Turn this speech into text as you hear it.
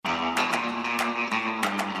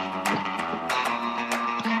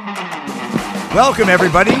Welcome,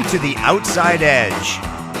 everybody, to The Outside Edge,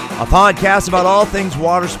 a podcast about all things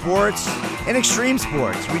water sports and extreme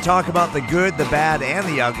sports. We talk about the good, the bad, and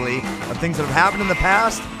the ugly of things that have happened in the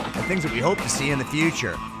past and things that we hope to see in the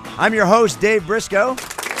future. I'm your host, Dave Briscoe.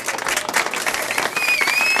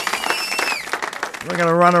 We're going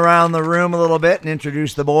to run around the room a little bit and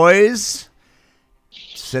introduce the boys.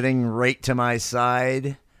 Sitting right to my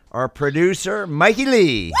side, our producer, Mikey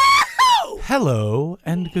Lee. Woo-hoo! Hello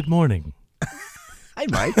and good morning. Hi,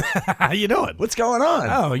 Mike. How you doing? What's going on?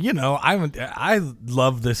 Oh, you know, I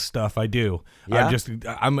love this stuff. I do. Yeah?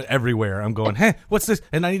 I'm everywhere. I'm going, hey, what's this?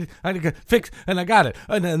 And I need to fix, and I got it.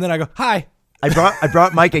 And then I go, hi. I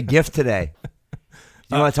brought Mike a gift today.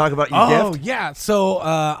 You want to talk about your gift? Oh, yeah. So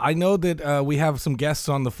I know that we have some guests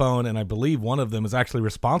on the phone, and I believe one of them is actually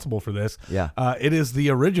responsible for this. Yeah. It is the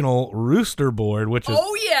original rooster board, which is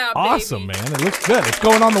awesome, baby. Man. It looks good. It's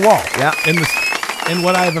going on the wall. Yeah. In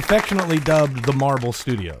what I have affectionately dubbed the Marble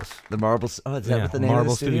Studios. The Marble. Oh, is that what the name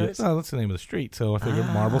Marble of the studio is? Oh, that's the name of the street. So I figured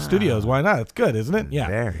Marble Studios. Why not? It's good, isn't it? Yeah.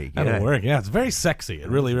 Very good. That'll work. Yeah, it's very sexy. It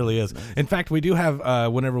really, really is. In fact, we do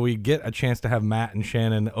have, whenever we get a chance to have Matt and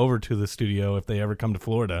Shannon over to the studio, if they ever come to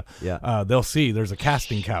Florida, they'll see there's a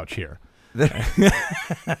casting couch here. Matt's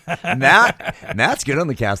good on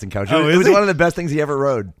the casting couch. Oh, it was one of the best things he ever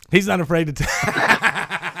rode. He's not afraid to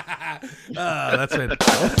that's it.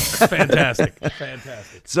 Fantastic.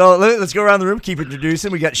 Fantastic. So let's go around the room, keep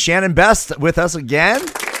introducing. We got Shannon Best with us again.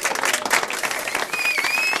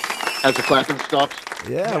 As the clapping stops.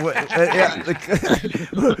 Yeah.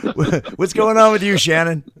 What's going on with you,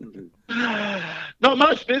 Shannon? Not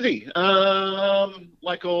much. Busy.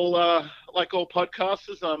 Like all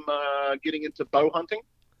podcasters, I'm getting into bow hunting.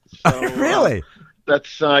 So, Really?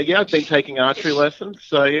 That's I've been taking archery lessons.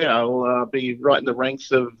 So I'll be right in the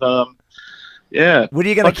ranks of What are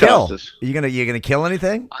you gonna kill? podcasters. Are you gonna kill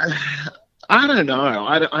anything? I don't know.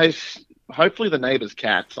 I hopefully the neighbor's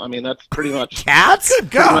cats. I mean, that's pretty much Cats?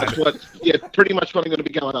 God. pretty much what I'm going to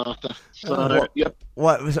be going after. So yep.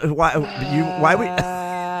 What? Why would?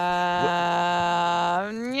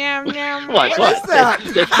 What is that?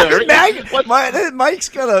 That's very- Mike's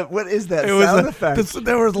got a. What is that sound effect?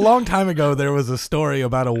 There was a long time ago. There was a story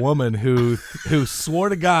about a woman who swore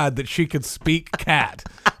to God that she could speak cat,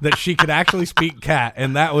 that she could actually speak cat,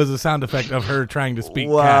 and that was a sound effect of her trying to speak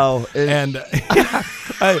Wow. cat. And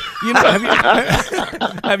have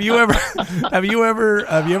you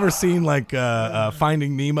ever seen like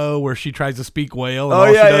Finding Nemo where she tries to speak whale and all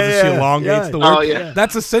she does is she elongates the word? Oh, yeah.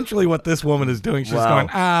 That's essentially what this woman is doing. She's going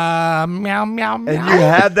meow meow meow. And you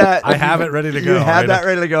had that. I have it ready to go. You had that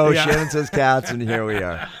ready to go. Yeah. Shannon says cats, and here we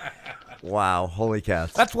are. Wow, holy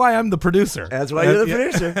cats. That's why I'm the producer. That's why you're the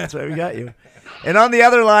producer. That's why we got you. And on the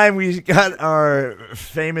other line, we got our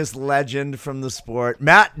famous legend from the sport,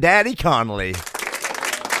 Matt Daddy Connelly.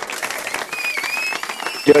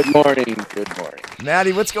 Good morning. Good morning.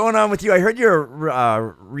 Matty, what's going on with you? I heard you're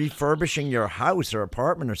refurbishing your house or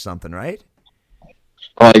apartment or something, right?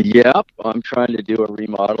 Yep. I'm trying to do a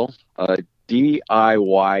remodel.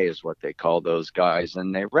 DIY is what they call those guys,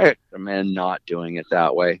 and they recommend not doing it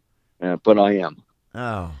that way. But I am.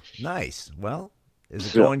 Oh, nice. Well,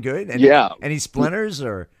 is it going good? Any splinters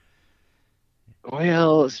or?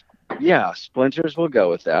 Well, yeah, splinters. We'll go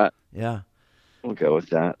with that. Yeah. We'll go with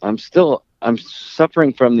that. I'm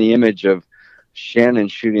suffering from the image of Shannon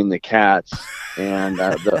shooting the cats and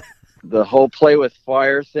the whole play with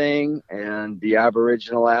fire thing and the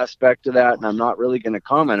Aboriginal aspect of that. And I'm not really going to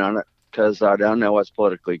comment on it because I don't know what's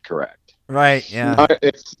politically correct. Right. Yeah. No,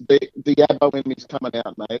 it's the abo in me's coming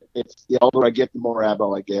out, mate. It's the older I get, the more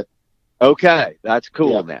abo I get. Okay, that's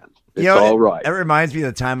cool then. It's all right. It reminds me of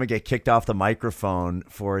the time I get kicked off the microphone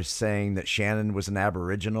for saying that Shannon was an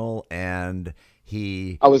Aboriginal and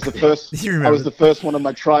I was the first. You I was the first one of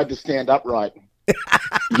my tribe to stand upright.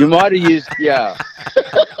 You might have used,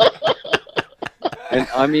 And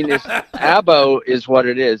I mean, abo is what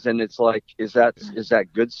it is, and it's like, is that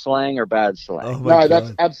good slang or bad slang? Oh No,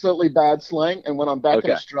 that's absolutely bad slang. And when I'm back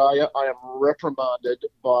in Australia, I am reprimanded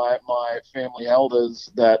by my family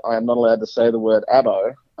elders that I am not allowed to say the word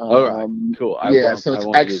abo. Cool. So it's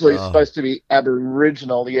actually supposed to be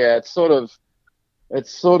Aboriginal. Yeah, it's sort of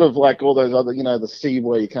like all those other, the C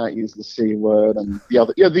word, you can't use the C word, and the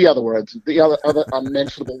other words, the other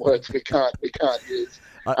unmentionable words we can't use.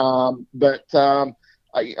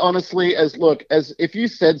 I honestly, as if you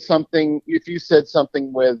said something with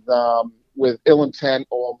ill intent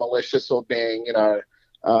or malicious or being,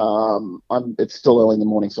 it's still early in the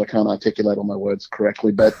morning, so I can't articulate all my words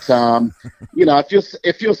correctly. But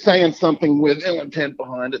if you're saying something with ill intent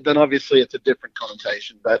behind it, then obviously it's a different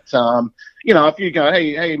connotation. But if you go,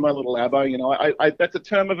 hey, my little Abbo, I that's a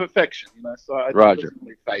term of affection, So Roger.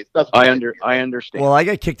 I understand. Well, I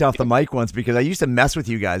got kicked off the mic once because I used to mess with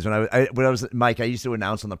you guys when I was Mike. I used to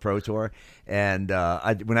announce on the Pro Tour, and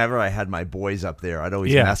whenever I had my boys up there, I'd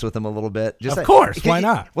always mess with them a little bit. Of course, why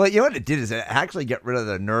not? Well, you know what it did is it actually get rid of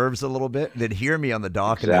their nerves a little bit. They'd hear me on the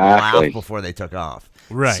dock and they'd laugh before they took off.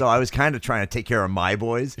 Right. So I was kind of trying to take care of my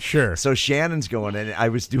boys. Sure. So Shannon's going in. I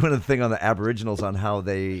was doing a thing on the Aboriginals on how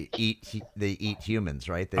they eat humans,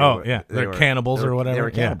 right? They're cannibals or whatever. They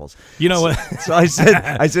were cannibals. Yeah. You know what? So I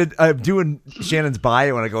said I'm doing Shannon's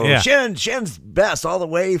bio and I go, Shannon's best all the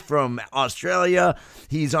way from Australia.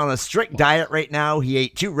 He's on a strict diet right now. He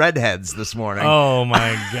ate 2 redheads this morning. Oh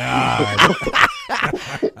my God.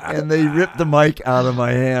 And they ripped the mic out of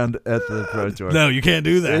my hand at the Pro Tour. No, you can't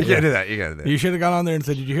do that. You can't do that. You gotta do that. You should have gone on there and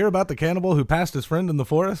said, "Did you hear about the cannibal who passed his friend in the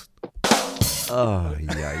forest?" Oh,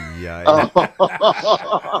 yeah.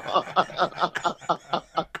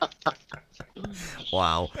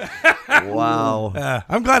 Wow.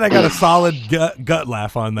 I'm glad I got a solid gut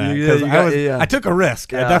laugh on that because I took a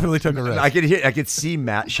risk. Yeah. I definitely took a risk. I could see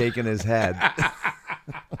Matt shaking his head.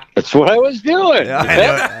 That's what I was doing.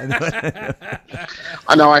 Yeah,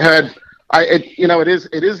 I know. I heard. It is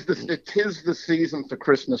the season for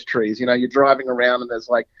Christmas trees. You're driving around and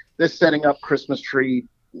they're setting up Christmas tree.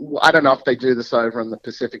 I don't know if they do this over in the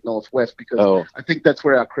Pacific Northwest because I think that's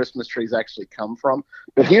where our Christmas trees actually come from.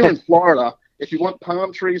 But here in Florida, if you want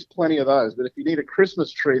palm trees, plenty of those. But if you need a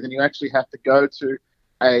Christmas tree, then you actually have to go to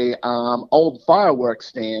a old fireworks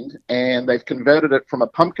stand, and they've converted it from a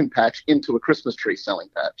pumpkin patch into a Christmas tree selling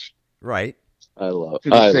patch. Right. I love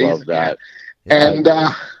that. Yeah. And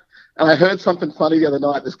I heard something funny the other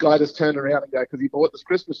night. This guy just turned around and because he bought this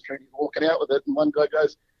Christmas tree, he's walking out with it, and one guy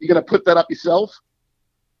goes, "You going to put that up yourself?"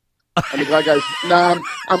 And the guy goes, "No,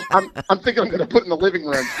 I'm thinking I'm going to put it in the living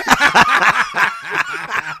room."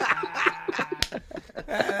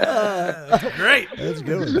 Great. That's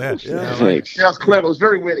good with that. Yeah, Thanks. Yeah, it was clever. It was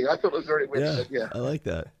very witty. I thought it was very witty. Yeah, I like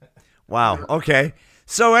that. Wow. Okay.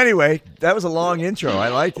 So anyway, that was a long intro. I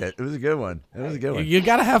liked it. It was a good one. You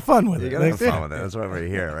got to have fun with it. You got to have fun with it. That's why we're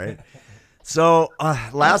here, right? So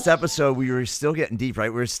last episode, we were still getting deep,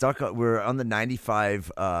 right? We're on the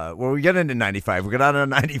 95. We get into 95. We get on to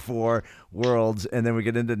 94 Worlds, and then we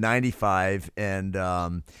get into 95. And,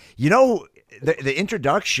 the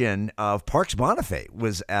introduction of Parks Bonifay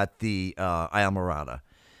was at the Islamorada.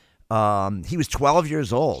 He was 12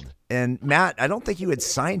 years old. And, Matt, I don't think you had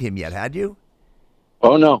signed him yet, had you?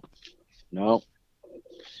 Oh, no.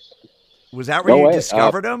 Was that where you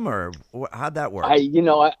discovered him, or how'd that work?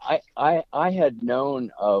 I had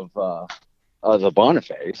known of the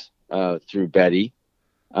Bonifays through Betty.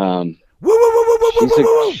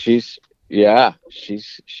 She's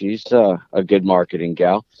a good marketing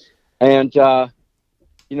gal, and the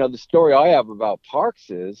story I have about Parks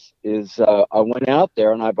is I went out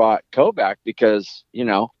there and I bought Kovac because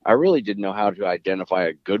I really didn't know how to identify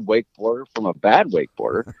a good wakeboarder from a bad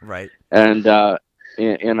wakeboarder, right? And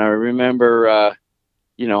I remember, I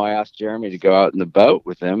asked Jeremy to go out in the boat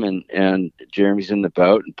with him, and Jeremy's in the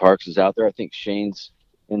boat, and Parks is out there. I think Shane's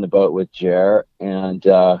in the boat with Jer, and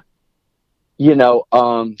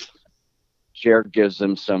Jer gives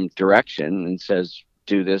them some direction and says,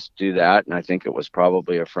 "Do this, do that," and I think it was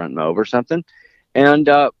probably a front mob or something, and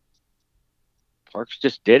Parks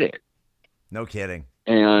just did it. No kidding.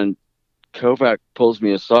 And Kovac pulls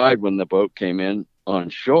me aside when the boat came in on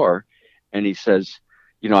shore. And he says,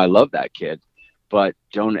 "I love that kid, but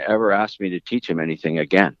don't ever ask me to teach him anything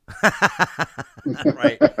again."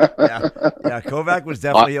 Right. Yeah. Kovac was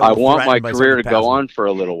definitely. I want my career to go on for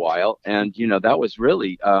a little while, and that was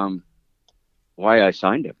really why I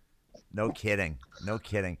signed him. No kidding.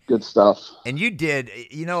 Good stuff. And you did.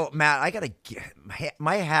 Matt,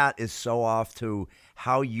 my hat is so off to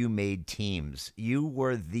how you made teams. You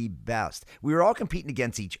were the best. We were all competing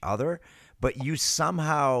against each other, but you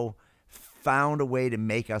somehow found a way to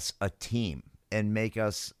make us a team and make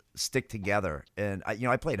us stick together. And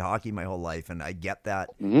I played hockey my whole life, and I get that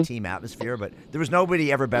team atmosphere, but there was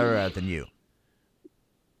nobody ever better at it than you.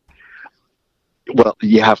 Well,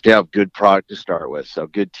 you have to have good product to start with, so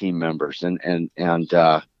good team members, and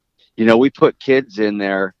we put kids in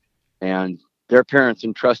there, and their parents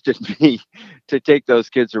entrusted me to take those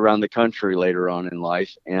kids around the country later on in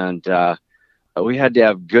life, and we had to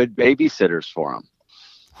have good babysitters for them.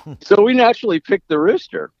 So we naturally picked the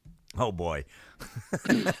Rooster. Oh boy.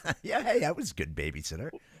 Yeah, hey, that was a good babysitter.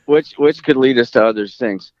 Which could lead us to other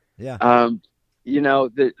things. Yeah.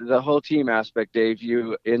 The whole team aspect, Dave,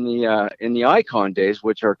 you in the Icon days,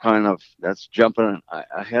 which are kind of, that's jumping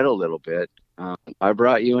ahead a little bit. I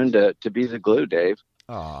brought you in to be the glue, Dave.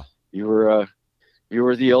 Aw. You were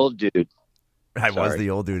the old dude. I was the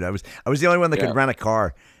old dude. I was the only one that could rent a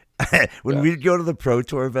car. When we'd go to the Pro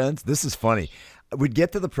Tour events, this is funny. We'd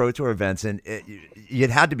get to the Pro Tour events, and you'd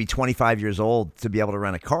had to be 25 years old to be able to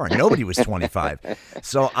rent a car. Nobody was 25.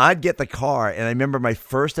 So I'd get the car, and I remember my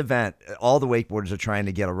first event, all the wakeboarders are trying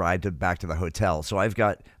to get a ride back to the hotel. So I've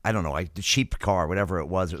got, I don't know, a cheap car, whatever it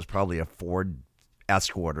was. It was probably a Ford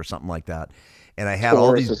Escort or something like that. And I had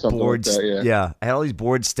all these boards. Like that, I had all these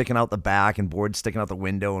boards sticking out the back and boards sticking out the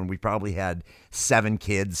window, and we probably had 7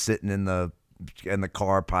 kids sitting in the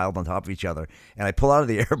car piled on top of each other. And I pull out of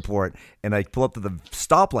the airport and I pull up to the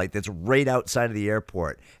stoplight that's right outside of the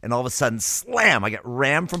airport. And all of a sudden, slam, I get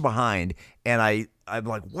rammed from behind. And I'm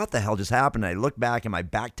like, what the hell just happened? And I look back and my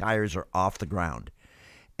back tires are off the ground.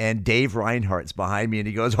 And Dave Reinhardt's behind me and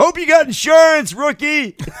he goes, "Hope you got insurance,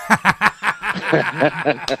 rookie."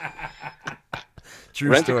 True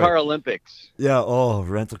Rent a story. car Olympics. Yeah. Oh,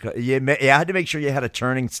 rental car. You had to make sure you had a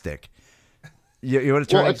turning stick. You want a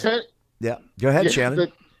turning stick? Yeah, go ahead,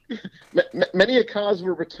 Shannon. Many cars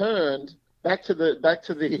were returned back to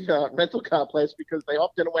the rental car place because they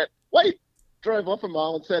hopped in and went, wait, drove off a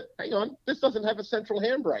mile and said, hang on, this doesn't have a central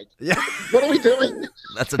handbrake. Yeah. What are we doing?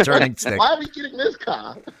 That's a turning stick. Why are we getting this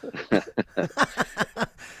car?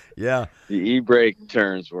 Yeah. The e-brake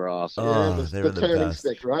turns were awesome. Oh, they were the turning best.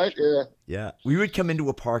 stick, right? Yeah. Yeah. We would come into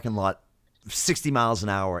a parking lot 60 miles an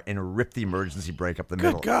hour and rip the emergency brake up the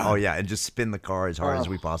middle. God. Oh, yeah, and just spin the car as hard as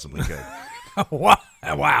we possibly could.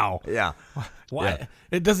 Wow. Yeah. Why?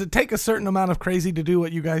 Does it take a certain amount of crazy to do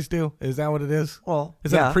what you guys do? Is that what it is? Well,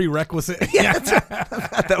 is that a prerequisite? Yeah.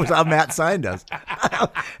 That was how Matt signed us.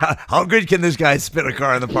 How good can this guy spin a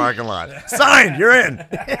car in the parking lot? Signed, you're in.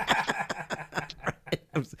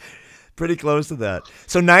 Pretty close to that.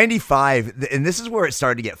 So 95, and this is where it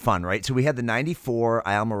started to get fun, right? So we had the 94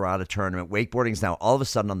 Islamorada tournament. Wakeboarding's now all of a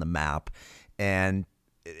sudden on the map, and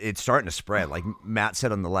it's starting to spread. Like Matt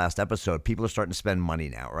said on the last episode, people are starting to spend money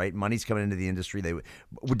now, right? Money's coming into the industry.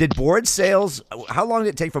 Did board sales, how long did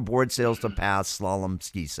it take for board sales to pass slalom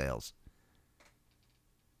ski sales?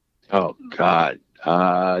 Oh, God.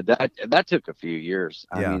 That took a few years.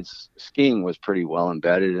 I mean, skiing was pretty well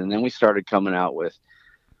embedded, and then we started coming out with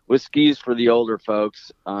skis for the older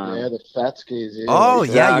folks. The fat skis. Yeah. Oh,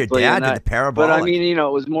 exactly. Yeah, your dad did the parabolic. But I mean, it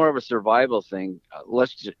was more of a survival thing.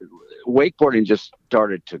 Wakeboarding just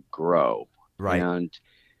started to grow, right?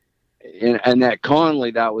 And at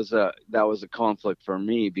Connelly, that was a conflict for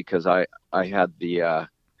me because I had the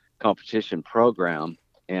competition program,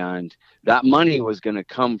 and that money was going to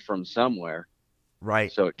come from somewhere,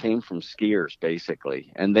 right? So it came from skiers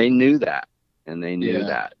basically, and they knew that,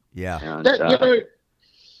 Yeah. And,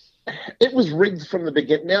 it was rigged from the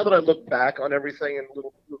beginning. Now that I look back on everything and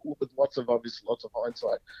with lots of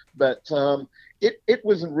hindsight, but it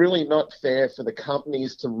was really not fair for the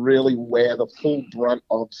companies to really wear the full brunt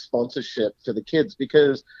of sponsorship for the kids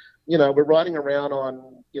because, we're riding around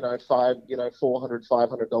on, $400,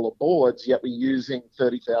 $500 boards, yet we're using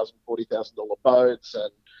 $30,000, $40,000 boats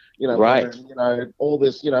and, right. wearing, all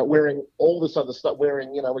this, wearing all this other stuff, we're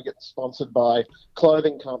getting sponsored by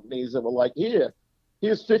clothing companies that were like,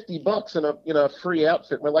 here's $50 and a free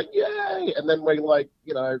outfit. And we're like, yay! And then we're like,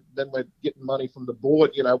 then we're getting money from the board.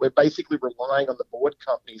 We're basically relying on the board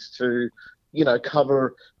companies to, they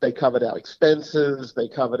covered our expenses, they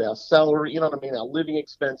covered our salary, our living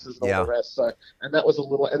expenses and all the rest. So, and that was a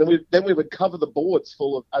little, and then we would cover the boards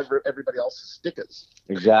full of everybody else's stickers.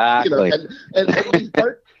 Exactly.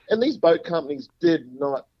 And these boat companies did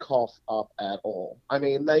not cough up at all. I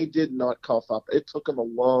mean, they did not cough up. It took them a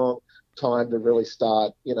long time to really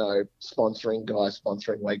start, sponsoring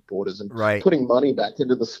wakeboarders and putting money back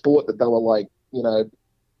into the sport that they were like,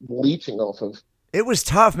 leeching off of. It was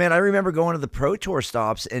tough, man. I remember going to the Pro Tour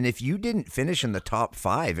stops, and if you didn't finish in the top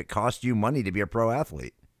 5, it cost you money to be a pro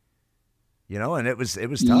athlete. And it was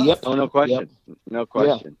tough. Yep. Oh, no question. Yep. No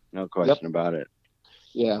question. Yeah. No question about it.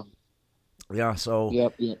 Yeah. Yeah, so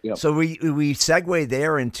yep. So we segue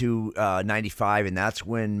there into 95, and that's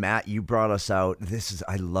when, Matt, you brought us out.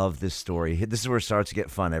 I love this story. This is where it starts to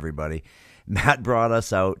get fun, everybody. Matt brought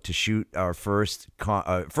us out to shoot our first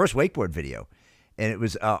wakeboard video, and it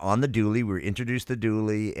was on the dually. We were introduced to the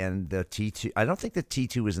dually and the T2. I don't think the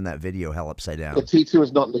T2 was in that video, Hell Upside Down. The T2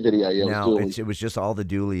 is not in the video. Yeah, no, it was just all the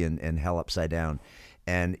dually and Hell Upside Down.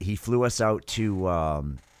 And he flew us out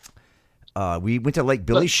to, we went to Lake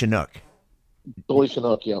Billy Chinook. Billy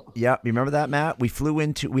Chinook, yeah. Yeah, remember that, Matt?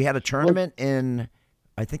 We had a tournament in,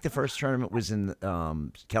 I think the first tournament was in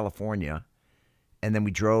California, and then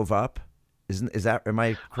we drove up. Am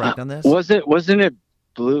I correct on this? Wasn't it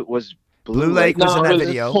Blue? Blue Lake was in that it was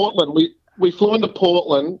video. Portland. We flew into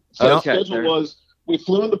Portland. So Okay, the schedule was we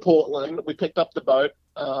flew into Portland. We picked up the boat,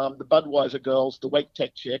 the Budweiser girls, the Wake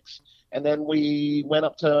Tech chicks, and then we went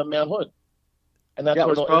up to Mount Hood. And that's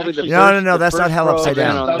was probably the No, that's not Hell Upside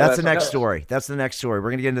program Down. on the That's the West next Coast. story. That's the next story.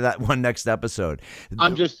 We're gonna get into that one next episode.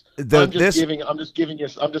 I'm just giving you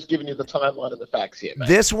the timeline and the facts here, man.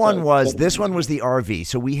 This one was the RV.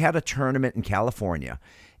 So we had a tournament in California,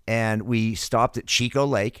 and we stopped at Chico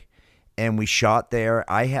Lake, and we shot there.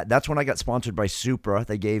 That's when I got sponsored by Supra.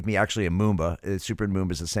 They gave me actually a Moomba. Supra and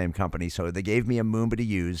Moomba is the same company, so they gave me a Moomba to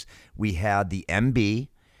use. We had the MB.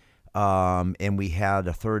 And we had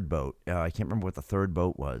a third boat. I can't remember what the third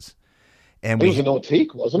boat was. And it was an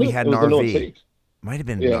Nautique, wasn't it? We had an RV. Nautique. Might have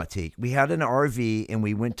been an Nautique. We had an RV, and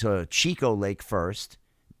we went to Chico Lake first,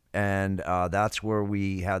 and that's where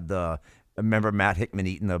we had I remember Matt Hickman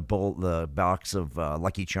eating the box of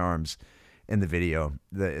Lucky Charms in the video.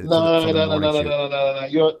 No.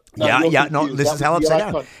 This is Hell Upside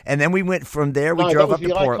Down. And then we went from there. We drove up to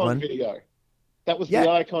Portland. That was the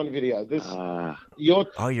Icon video. You're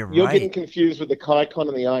right. getting confused with the Icon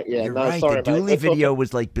and the Icon. Yeah, you're no, right. sorry, the Dooley video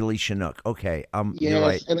was like Billy Chinook. Okay, yes, you're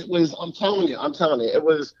right. And it was. I'm telling you, it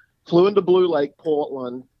was flew into Blue Lake,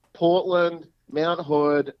 Portland, Mount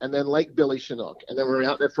Hood, and then Lake Billy Chinook, and then we were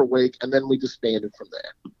out there for a week, and then we disbanded from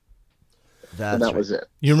there. That was it.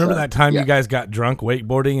 You remember that time you guys got drunk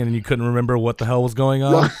wakeboarding and you couldn't remember what the hell was going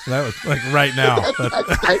on? That was like right now.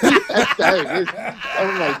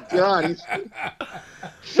 Oh my God.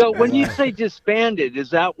 So when you say disbanded, is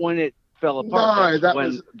that when it fell apart?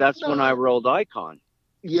 No, that's when I rolled Icon.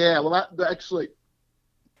 Yeah, well, that actually.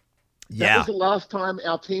 That was the last time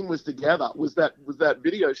our team was together. Was that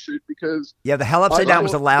video shoot because the Hell Upside Down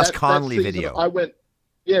was the last Connelly video. I went,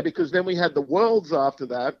 because then we had the Worlds after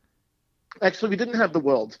that. Actually, we didn't have the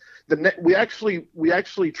Worlds. We actually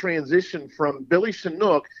transitioned from Billy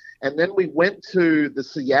Chinook, and then we went to the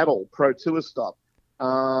Seattle Pro Tour stop.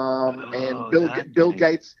 And Bill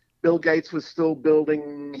Gates was still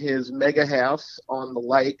building his mega house on the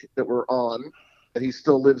lake that we're on. That he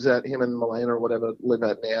still lives at, him and Milena or whatever live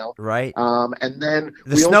at now. Right. And then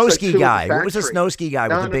the snow ski guy. What was the snow ski guy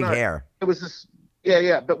with the big hair? It was this.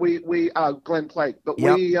 Yeah. But we Glenn Plake. But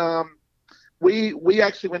we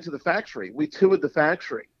actually went to the factory. We toured the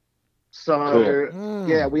factory. So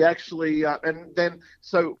we actually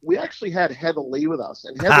we actually had Heather Lee with us,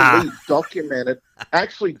 and Heather Lee documented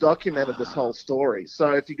this whole story.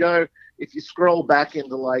 So if you scroll back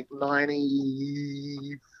into like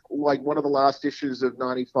 90. Like one of the last issues of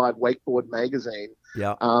 95 Wakeboard magazine.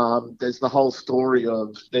 Yeah. There's the whole story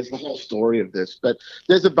of this, but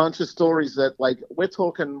there's a bunch of stories that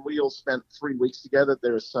we all spent 3 weeks together.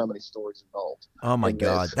 There are so many stories involved. Oh my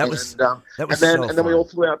God. That was and then we all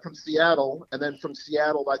flew out from Seattle, and then from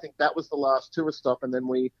Seattle, I think that was the last tour stop. And then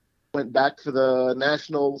we went back for the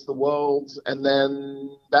Nationals, the Worlds, and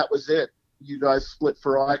then that was it. You guys split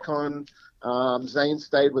for Icon. Zane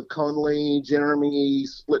stayed with Connelly, Jeremy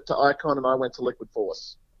split to Icon, and I went to Liquid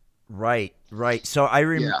Force. Right. So I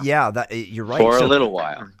you're right. For a little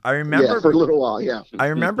while. I remember for a little while. Yeah. I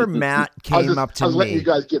remember Matt came up to me. I was letting you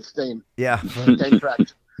guys get steam. Yeah. Gain traction.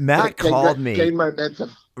 Matt called me. Gain momentum.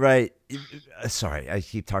 Right. Sorry, I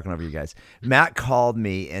keep talking over you guys. Matt called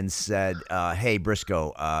me and said, hey,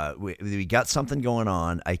 Briscoe, we got something going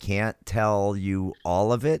on. I can't tell you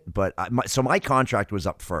all of it, but my contract was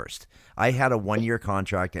up first. I had a 1-year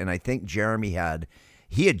contract, and I think Jeremy had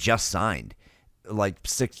just signed like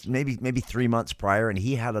 6, maybe 3 months prior, and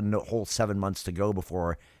he had a whole 7 months to go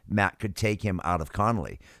before Matt could take him out of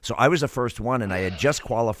Connelly. So I was the first one, and I had just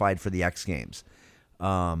qualified for the X Games.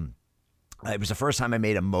 It was the first time I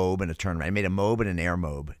made a mob in a tournament. I made a mob and an air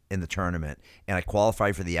mob in the tournament, and I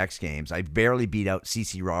qualified for the X Games. I barely beat out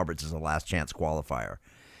CC Roberts as a last chance qualifier.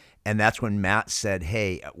 And that's when Matt said,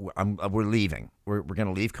 hey, we're leaving. We're going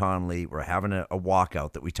to leave Connelly. We're having a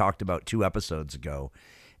walkout that we talked about 2 episodes ago,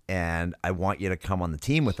 and I want you to come on the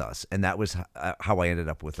team with us. And that was how I ended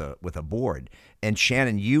up with a board. And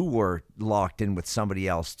Shannon, you were locked in with somebody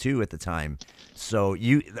else too at the time. So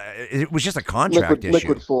it was just a contract issue.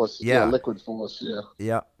 Liquid Force. Yeah. Liquid Force. Yeah.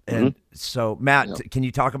 Yeah. And so Matt, can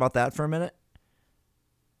you talk about that for a minute?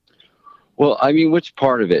 Well, I mean, which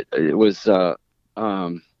part of it? It was in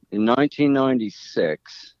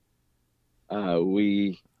 1996,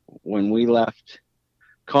 when we left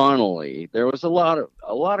Connelly, there was a lot of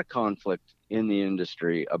conflict in the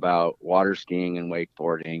industry about water skiing and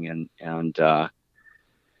wakeboarding and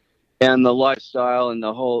the lifestyle and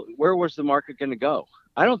the whole. Where was the market going to go?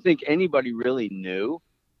 I don't think anybody really knew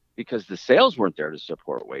because the sales weren't there to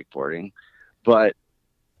support wakeboarding. But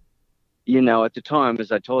at the time,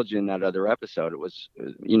 as I told you in that other episode, it was,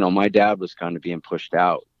 my dad was kind of being pushed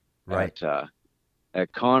out Right.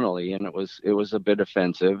 at Connelly, and it was a bit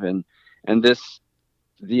offensive. And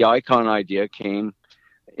the Icon idea came,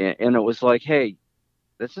 and it was like, hey,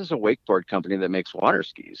 this is a wakeboard company that makes water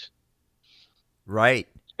skis. Right.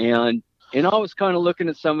 And I was kind of looking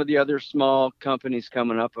at some of the other small companies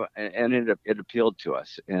coming up, and it appealed to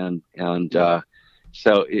us. And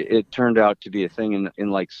so it turned out to be a thing in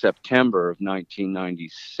like September of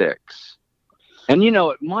 1996. And,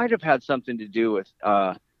 it might have had something to do with,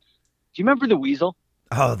 do you remember the Weasel?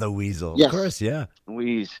 Oh, the Weasel. Yes. Of course, yeah.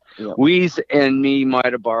 Wheeze and me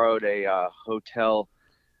might have borrowed a hotel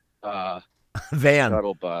van.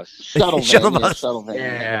 shuttle bus. Shuttle van.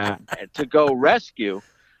 Yeah, to go rescue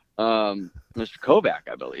Mr. Kovac,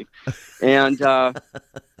 I believe. And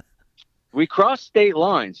we crossed state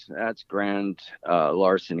lines. That's grand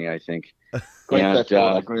larceny, I think. Grand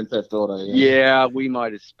Theft Auto. Yeah, we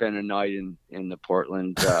might have spent a night in the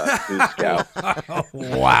Portland Food Scout.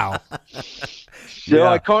 Wow. So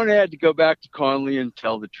I kind of had to go back to Connelly and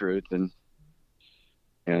tell the truth, and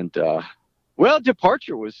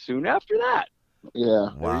departure was soon after that.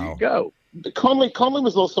 Yeah. Wow. There you go. Connelly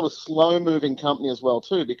was also a slow-moving company as well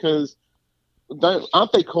too, because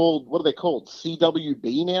aren't they called? What are they called?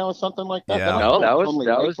 CWB now or something like that? Yeah. No,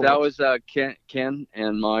 that was Ken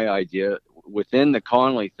and my idea within the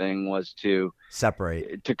Connelly thing was to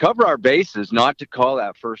separate, to cover our bases, not to call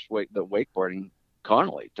that first the wakeboarding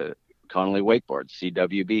Connelly. To Connelly Wakeboard,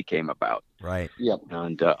 CWB came about. Right. Yep.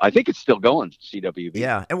 And I think it's still going, CWB.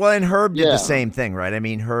 Yeah. And Herb did the same thing, right? I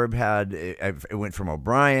mean, Herb had it went from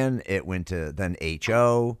O'Brien, it went to then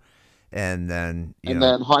HO, and then then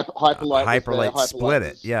Hyperlight split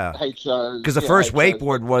it. Yeah. HO. Because the first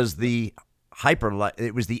wakeboard was the Hyperlight.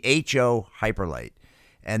 It was the HO Hyperlight.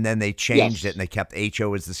 And then they changed it, and they kept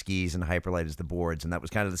HO as the skis and Hyperlight as the boards, and that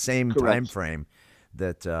was kind of the same time frame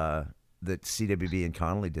that CWB and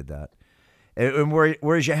Connelly did that. And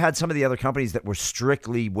whereas you had some of the other companies that were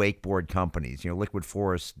strictly wakeboard companies, Liquid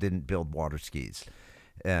Forest didn't build water skis,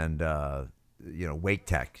 and Wake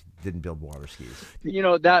Tech didn't build water skis.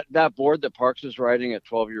 That board that Parks was riding at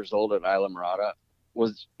 12 years old at Isla Mirada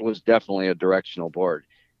was definitely a directional board,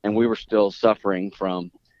 and we were still suffering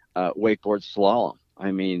from wakeboard slalom.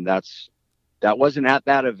 I mean, that wasn't at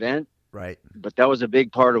that event. Right. But that was a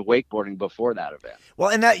big part of wakeboarding before that event. Well,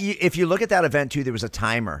 and if you look at that event too, there was a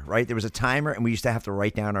timer, right? There was a timer, and we used to have to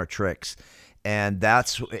write down our tricks. And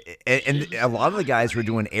and a lot of the guys were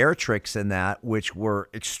doing air tricks in that, which were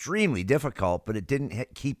extremely difficult, but it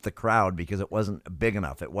didn't keep the crowd because it wasn't big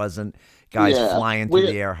enough. It wasn't guys flying through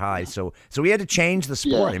the air high. So we had to change the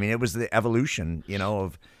sport. Yeah. I mean, it was the evolution,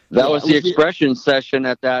 of. That was the expression session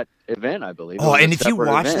at that event, I believe. Oh, and if you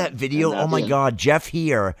watch that video, oh my God, Jeff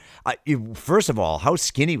Here. First of all, how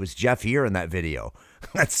skinny was Jeff Here in that video?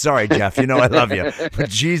 Sorry, Jeff. I love you, but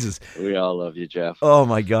Jesus, we all love you, Jeff. Oh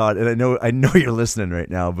my God, and I know you're listening right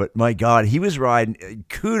now, but my God, he was riding.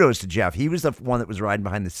 Kudos to Jeff. He was the one that was riding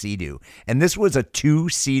behind the Sea-Doo, and this was a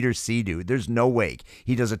 2-seater Sea-Doo. There's no wake.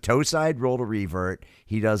 He does a toe side roll to revert.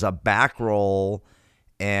 He does a back roll.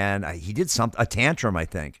 And he did a tantrum, I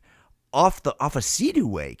think, off a Sea-Doo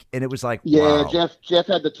wake, and it was like, wow. Jeff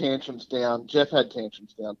had the tantrums down. Jeff had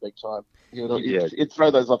tantrums down big time. He'd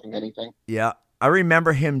throw those off in anything. Yeah, I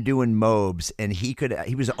remember him doing mobs, and he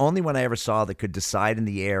was the only one I ever saw that could decide in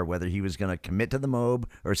the air whether he was going to commit to the mob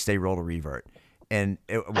or stay roll to revert. And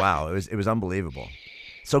it was unbelievable.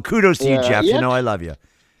 So kudos to you, Jeff. I love you.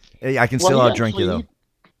 I can still outdrink you though.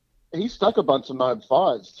 He stuck a bunch of mob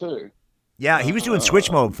 5s too. Yeah, he was doing switch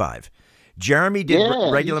mode 5. Jeremy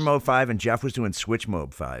did regular mode 5, and Jeff was doing switch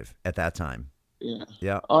mode 5 at that time. Yeah.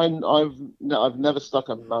 Yeah. I've never stuck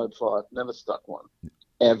a mode 5. Never stuck one,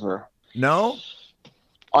 ever. No.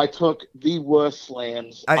 I took the worst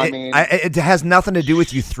slams. It has nothing to do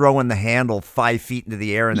with you throwing the handle 5 feet into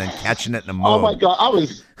the air and then catching it in a mode. Oh my God, I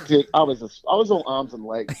was all arms and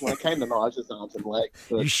legs. When it came to knives, just arms and legs.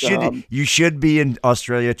 But, you should be in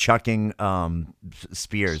Australia chucking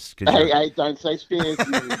spears. Hey, don't say spears.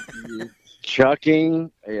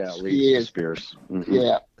 Chucking, spears. Mm-hmm.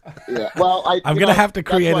 Yeah. Well, I'm gonna have to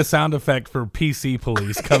create a sound effect for PC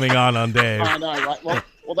Police coming on Dave. I know, right?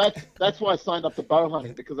 Well, that's why I signed up to bow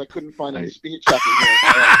hunting, because I couldn't find any spear chucking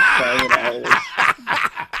here.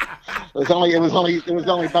 It was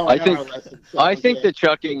only bow and arrow lessons. So I think the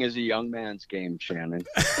chucking is a young man's game, Shannon.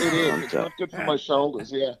 It is. It's not good for my shoulders.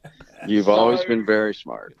 Yeah. You've always been very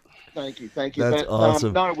smart. Thank you. That's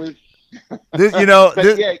awesome. No, with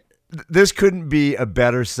this couldn't be a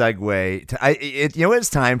better segue. You know what it's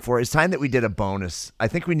time for? It's time that we did a bonus. I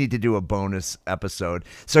think we need to do a bonus episode.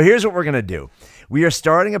 So here's what we're going to do. We are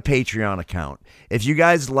starting a Patreon account. If you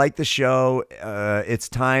guys like the show, it's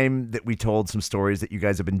time that we told some stories that you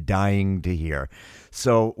guys have been dying to hear.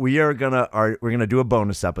 So we're gonna do a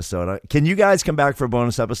bonus episode. Can you guys come back for a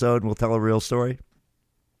bonus episode and we'll tell a real story?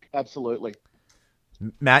 Absolutely.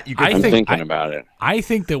 Matt, I'm thinking about it. I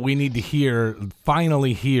think that we need to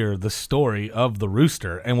finally hear the story of the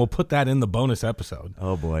rooster, and we'll put that in the bonus episode.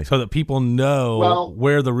 Oh boy! So that people know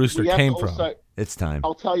where the rooster came from. It's time.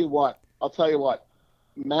 I'll tell you what.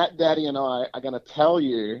 Matt, Daddy, and I are going to tell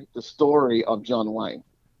you the story of John Wayne.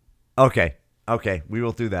 Okay. We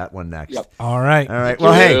will do that one next. Yep. All right.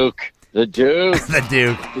 Well, The Duke. The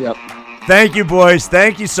Duke. Yep. Thank you, boys.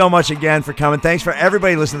 Thank you so much again for coming. Thanks for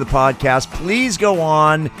everybody listening to the podcast. Please go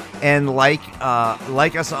on and like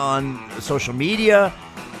us on social media.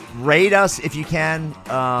 Rate us if you can.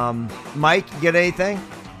 Mike, you get anything?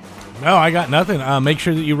 No, I got nothing. Make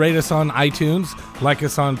sure that you rate us on iTunes, like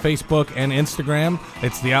us on Facebook and Instagram.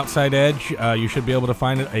 It's The Outside Edge. You should be able to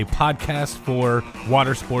find it, a podcast for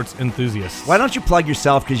water sports enthusiasts. Why don't you plug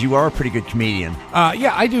yourself, because you are a pretty good comedian.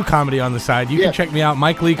 Yeah, I do comedy on the side. You can check me out,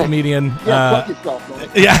 Mike Lee Comedian. Plug yourself, man.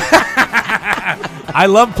 Yeah. I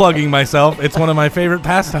love plugging myself. It's one of my favorite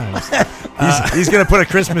pastimes. He's going to put a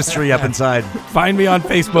Christmas tree up inside. Find me on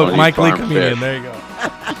Facebook, Mike Lee Comedian. There you go.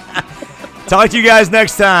 Talk to you guys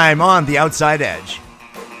next time on The Outside Edge.